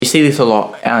see this a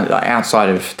lot outside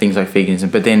of things like veganism,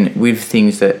 but then with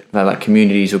things that are like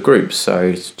communities or groups. So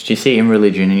you see it in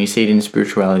religion, and you see it in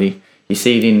spirituality, you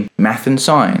see it in math and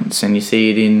science, and you see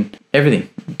it in everything.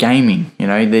 Gaming,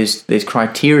 there's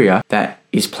criteria that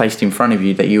is placed in front of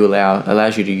you that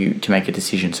allows you to make a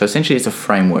decision. So essentially it's a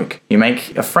framework. You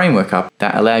make a framework up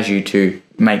that allows you to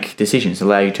make decisions,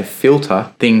 allow you to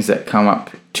filter things that come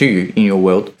up to you in your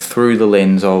world through the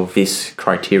lens of this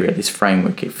criteria, this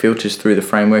framework. It filters through the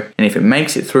framework, and if it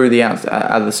makes it through the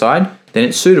other side, then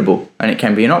it's suitable and it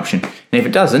can be an option. And if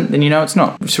it doesn't, then it's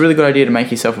not. It's a really good idea to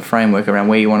make yourself a framework around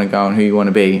where you want to go and who you want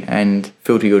to be, and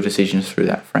filter your decisions through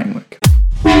that framework.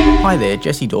 Hi there,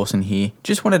 Jesse Dawson here.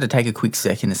 Just wanted to take a quick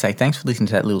second to say thanks for listening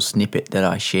to that little snippet that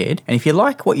I shared. And if you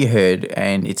like what you heard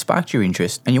and it sparked your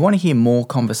interest and you want to hear more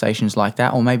conversations like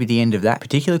that, or maybe the end of that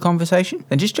particular conversation,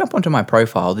 then just jump onto my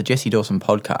profile, the Jesse Dawson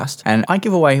Podcast, and I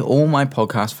give away all my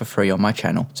podcasts for free on my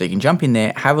channel. So you can jump in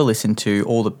there, have a listen to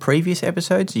all the previous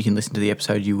episodes. You can listen to the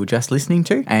episode you were just listening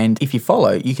to. And if you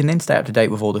follow, you can then stay up to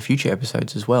date with all the future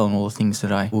episodes as well, and all the things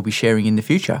that I will be sharing in the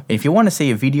future. And if you want to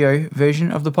see a video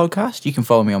version of the podcast, you can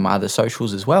follow me on my other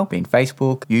socials as well, being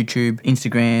Facebook, YouTube,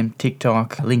 Instagram,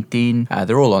 TikTok, LinkedIn.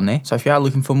 They're all on there. So if you are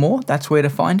looking for more, that's where to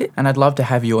find it. And I'd love to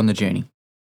have you on the journey.